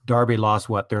well. Derby lost,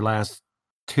 their last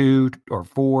 2 or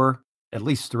 4, at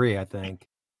least 3, I think.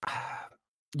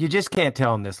 You just can't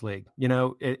tell in this league. You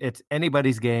know, it's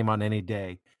anybody's game on any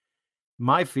day.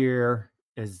 My fear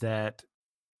is that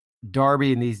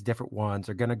Derby and these different ones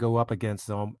are going to go up against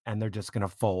them and they're just going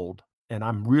to fold. And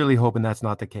I'm really hoping that's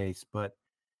not the case, but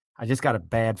I just got a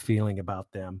bad feeling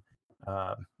about them.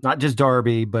 Not just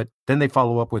Derby, but then they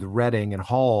follow up with Reading and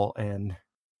Hull, and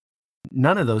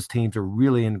none of those teams are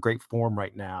really in great form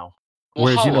right now. Well,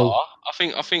 whereas, you know,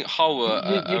 I think Hull are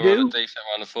on a decent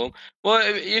run of form. Well,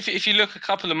 if you look a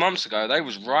couple of months ago, they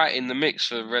was right in the mix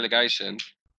for relegation.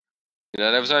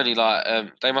 There was only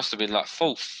they must have been like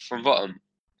fourth from bottom,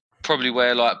 probably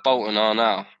where like Bolton are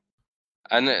now,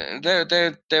 and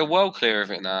they're well clear of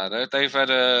it now. They've had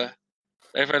a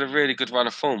really good run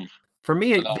of form. For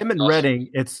me, them and Reading,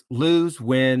 it's lose,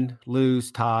 win,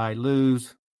 lose, tie,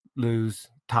 lose,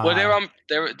 tie.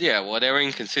 Well, they're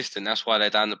inconsistent. That's why they're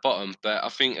down the bottom. But I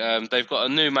think they've got a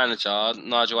new manager,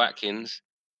 Nigel Atkins,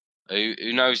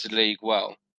 who knows the league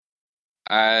well,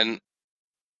 and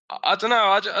I don't know.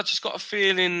 I just got a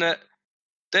feeling that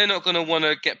they're not going to want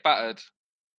to get battered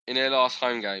in their last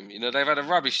home game. They've had a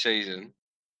rubbish season,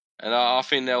 and I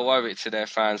think they'll owe it to their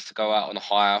fans to go out on a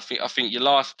high. I think your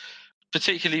last,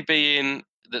 particularly being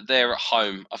that they're at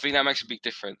home, I think that makes a big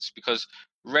difference because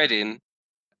Reading,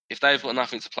 if they've got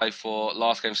nothing to play for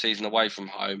last game season away from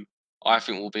home, I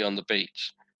think we'll be on the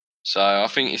beach. So I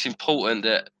think it's important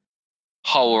that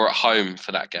Hull are at home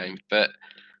for that game. But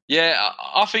yeah,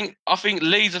 I think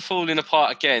Leeds are falling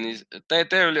apart again.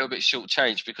 They're a little bit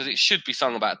shortchanged because it should be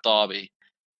sung about Derby.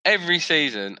 Every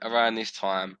season around this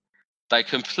time, they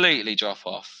completely drop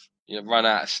off. Run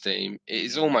out of steam. It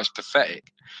is almost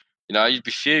pathetic. You'd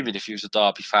be fuming if you was a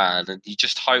Derby fan, and you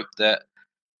just hope that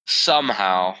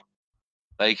somehow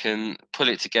they can pull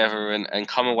it together and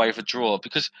come away with a draw.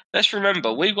 Because let's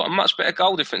remember, we've got a much better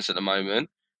goal difference at the moment,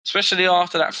 especially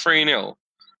after that 3-0.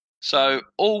 So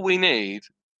all we need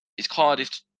is Cardiff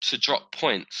to drop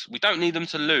points. We don't need them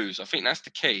to lose. I think that's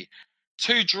the key.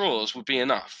 2 draws would be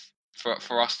enough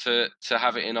for us to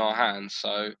have it in our hands.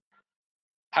 So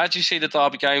how do you see the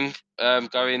Derby game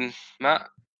going, Matt?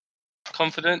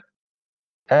 Confident?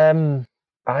 I'm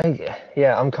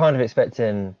kind of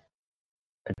expecting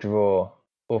a draw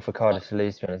or for Cardiff to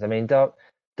lose. To be honest, I mean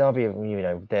Derby,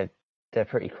 they're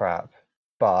pretty crap,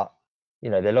 but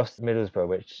they lost to Middlesbrough,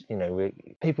 which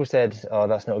people said, oh,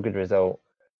 that's not a good result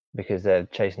because they're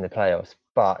chasing the playoffs.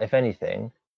 But if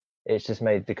anything, it's just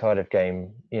made the Cardiff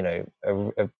game,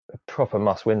 a proper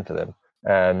must-win for them.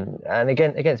 And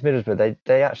again against Middlesbrough,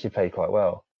 they actually played quite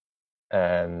well.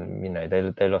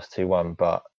 They lost 2-1,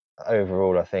 but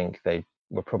overall, I think they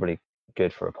were probably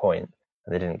good for a point,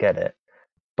 and they didn't get it.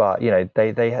 But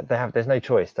there's no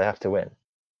choice; they have to win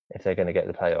if they're going to get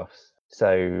the playoffs.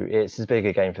 So it's as big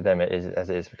a game for them as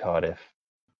it is for Cardiff.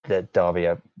 That Derby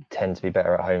tend to be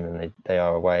better at home than they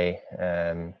are away.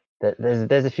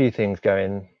 There's a few things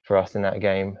going for us in that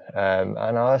game, and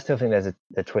I still think there's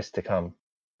a twist to come.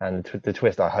 And the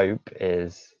twist, I hope,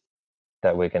 is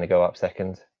that we're going to go up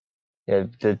second.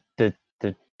 The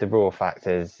raw fact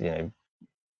is,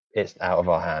 it's out of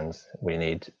our hands. We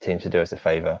need teams to do us a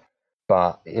favour,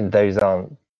 but those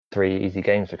aren't 3 easy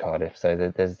games for Cardiff. So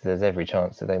there's every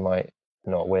chance that they might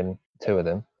not win 2 of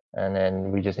them, and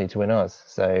then we just need to win ours.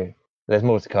 So there's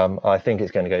more to come. I think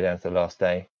it's going to go down to the last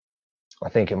day. I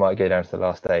think it might go down to the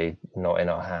last day, not in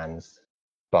our hands.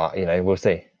 But we'll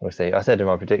see. We'll see. I said in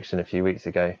my prediction a few weeks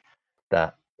ago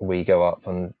that we go up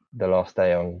on the last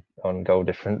day on goal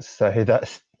difference. So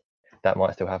that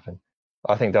might still happen.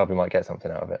 I think Derby might get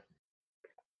something out of it.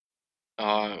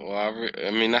 Oh well,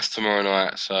 I mean that's tomorrow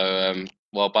night. So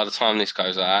by the time this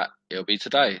goes out, it'll be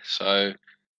today. So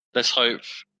let's hope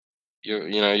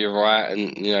you're right,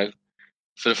 and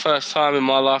for the first time in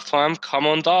my lifetime, come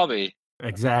on Derby.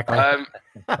 Exactly.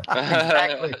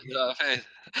 Exactly.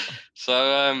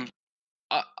 So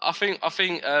I think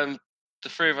the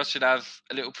 3 of us should have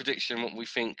a little prediction what we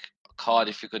think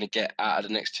Cardiff are going to get out of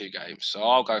the next 2 games. So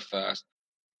I'll go first.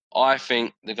 I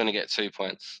think they're going to get 2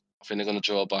 points. I think they're going to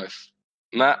draw both.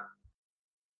 Matt?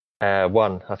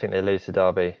 1. I think they lose to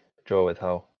Derby, draw with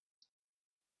Hull.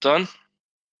 Don?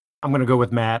 I'm going to go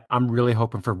with Matt. I'm really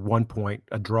hoping for 1 point,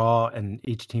 a draw, and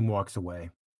each team walks away.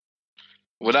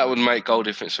 Well, that would make goal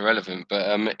difference irrelevant.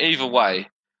 But either way,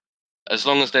 as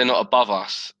long as they're not above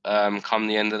us come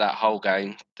the end of that whole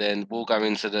game, then we'll go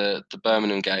into the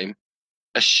Birmingham game.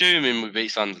 Assuming we beat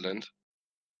Sunderland,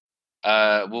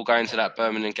 we'll go into that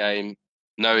Birmingham game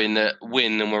knowing that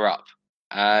win and we're up.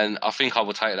 And I think I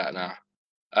will take that now.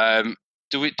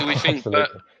 Do we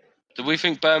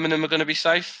think Birmingham are going to be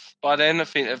safe by then? I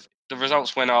think if the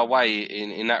results went our way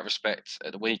in that respect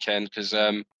at the weekend because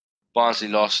Barnsley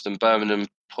lost and Birmingham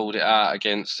pulled it out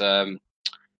against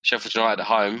Sheffield United at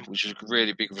home, which was a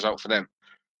really big result for them.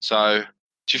 So,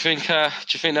 do you think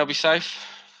they'll be safe,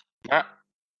 Matt?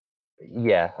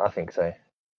 Yeah, I think so.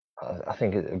 I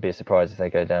think it would be a surprise if they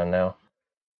go down now.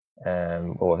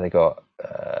 Or have they got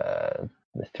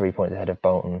 3 points ahead of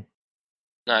Bolton?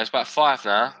 No, it's about 5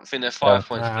 now. I think they're 5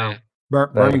 points clear.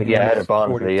 Ahead of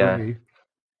Barnsley, yeah.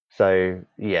 So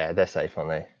yeah, they're safe, aren't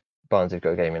they? Barnsley have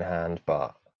got a game in hand,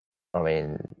 but I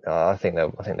mean, I think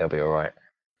they'll be all right.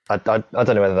 I don't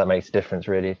know whether that makes a difference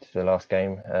really to the last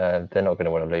game. They're not going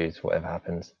to want to lose whatever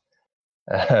happens.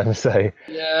 So,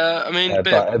 Yeah, I mean,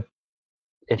 but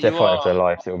if they're you fighting for are. their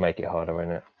lives, it will make it harder,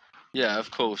 won't it? Yeah,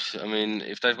 of course. I mean,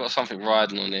 if they've got something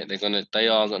riding on it, they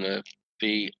are gonna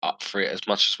be up for it as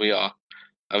much as we are.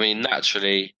 I mean,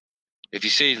 naturally, if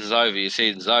your season's over, your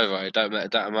season's over. It don't matter.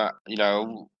 Don't matter. You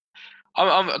know,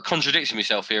 I'm contradicting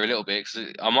myself here a little bit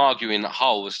because I'm arguing that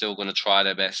Hull are still going to try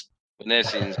their best when their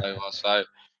season's over. So,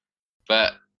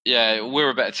 but yeah, we're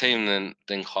a better team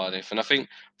than Cardiff, and I think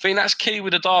that's key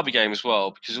with the Derby game as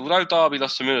well. Because although Derby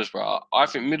lost to Middlesbrough, I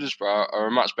think Middlesbrough are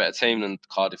a much better team than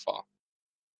Cardiff are.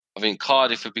 I think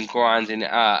Cardiff have been grinding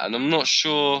it out, and I'm not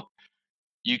sure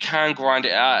you can grind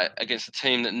it out against a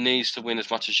team that needs to win as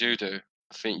much as you do.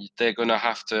 I think they're going to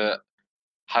have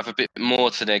a bit more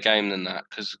to their game than that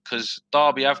because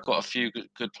Derby have got a few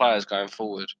good players going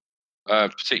forward,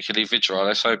 particularly Vidra.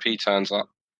 Let's hope he turns up.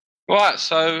 Right,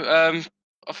 so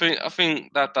I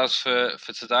think that does for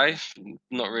today.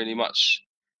 Not really much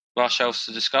else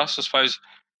to discuss. I suppose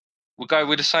we'll go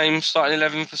with the same starting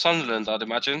 11 for Sunderland. I'd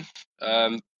imagine.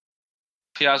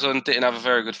 Piazon didn't have a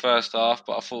very good first half,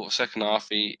 but I thought the second half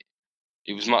he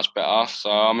was much better. So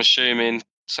I'm assuming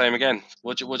same again.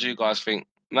 What do you guys think,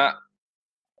 Matt?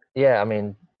 Yeah, I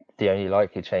mean, the only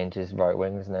likely change is right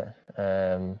wing, isn't it?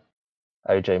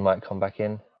 OJ might come back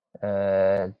in.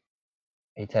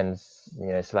 He tends,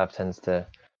 Slav tends to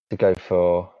go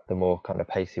for the more kind of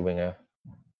pacey winger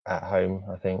at home.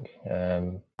 I think.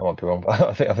 I might be wrong,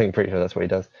 but I think pretty sure that's what he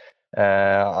does.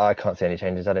 I can't see any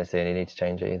changes. I don't see any need to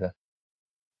change it either.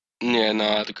 Yeah, no,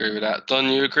 I'd agree with that. Don,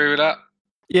 you agree with that?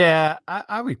 Yeah,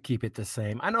 I would keep it the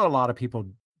same. I know a lot of people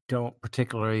don't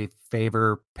particularly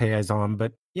favor Piazon,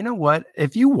 but you know what?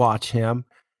 If you watch him,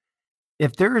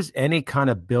 if there is any kind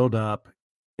of build up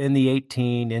in the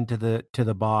 18 into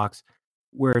the box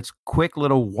where it's quick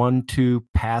little 1-2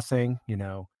 passing,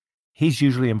 he's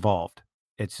usually involved.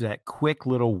 It's that quick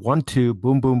little 1-2,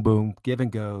 boom, boom, boom, give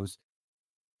and goes.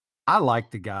 I like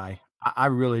the guy. I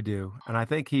really do. And I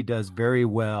think he does very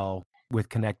well with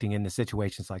connecting into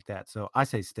situations like that. So I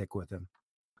say stick with him.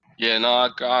 Yeah, no,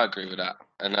 I agree with that.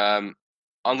 And I'm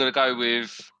going to go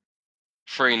with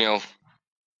 3-0.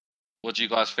 What do you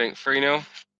guys think? 3-0?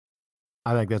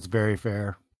 I think that's very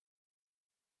fair.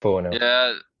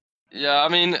 4-0. Yeah. I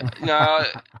mean,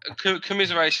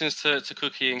 commiserations to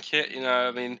Cookie and Kit. I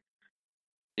mean,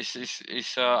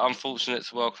 it's unfortunate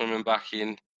to welcome him back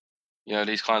in,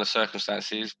 these kind of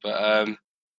circumstances. But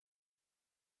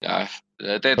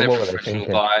they're But what were they professional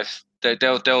thinking? guys.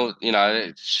 They'll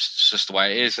it's just the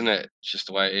way it is, isn't it? It's just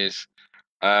the way it is.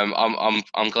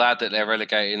 I'm glad that they're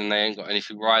relegated and they ain't got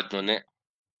anything riding on it,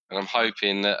 and I'm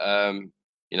hoping that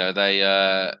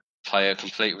they play a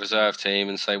complete reserve team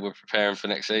and say we're preparing for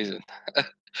next season,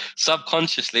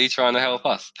 subconsciously trying to help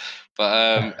us.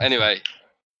 But anyway,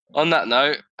 on that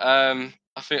note, I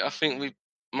think we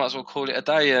might as well call it a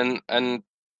day and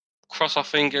cross our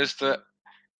fingers that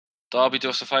Derby do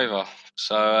us a favour.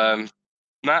 So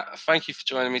Matt, thank you for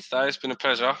joining me today. It's been a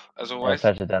pleasure as always.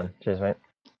 Pleasure, Dan. Cheers, mate.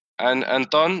 And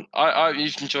Don,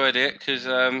 you've enjoyed it because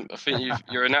I think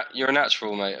you're a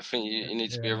natural, mate. I think you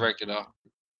need to be a regular.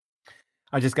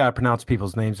 I just got to pronounce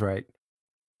people's names right.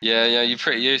 Yeah, you're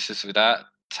pretty useless with that.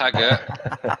 Taggart.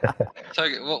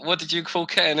 What did you call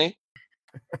Kenny?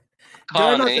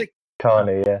 Carney.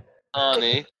 Carney, yeah.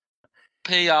 Carney.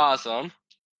 PR's on.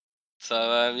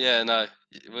 So yeah, no,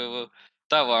 we'll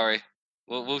don't worry.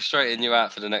 We'll straighten you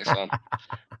out for the next one.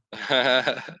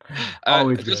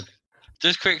 Always good.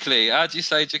 Just quickly, how do you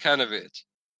say Djukanovic?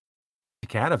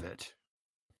 Djukanovic.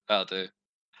 That'll do.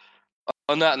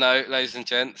 On that note, ladies and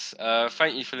gents,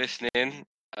 thank you for listening.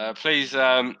 Please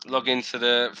log into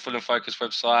the Fulham Focus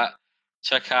website.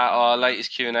 Check out our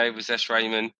latest Q&A with Zesh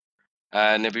Raymond.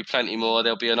 And there'll be plenty more.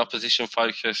 There'll be an opposition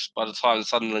focus by the time the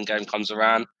Sunderland game comes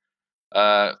around,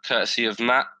 courtesy of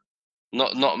Matt.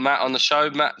 Not Matt on the show,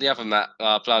 Matt, the other Matt.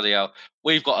 Bloody hell.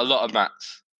 We've got a lot of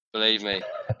Matts, believe me.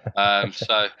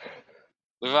 So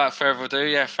without further ado,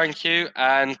 yeah, thank you.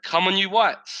 And come on, you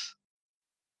Whites.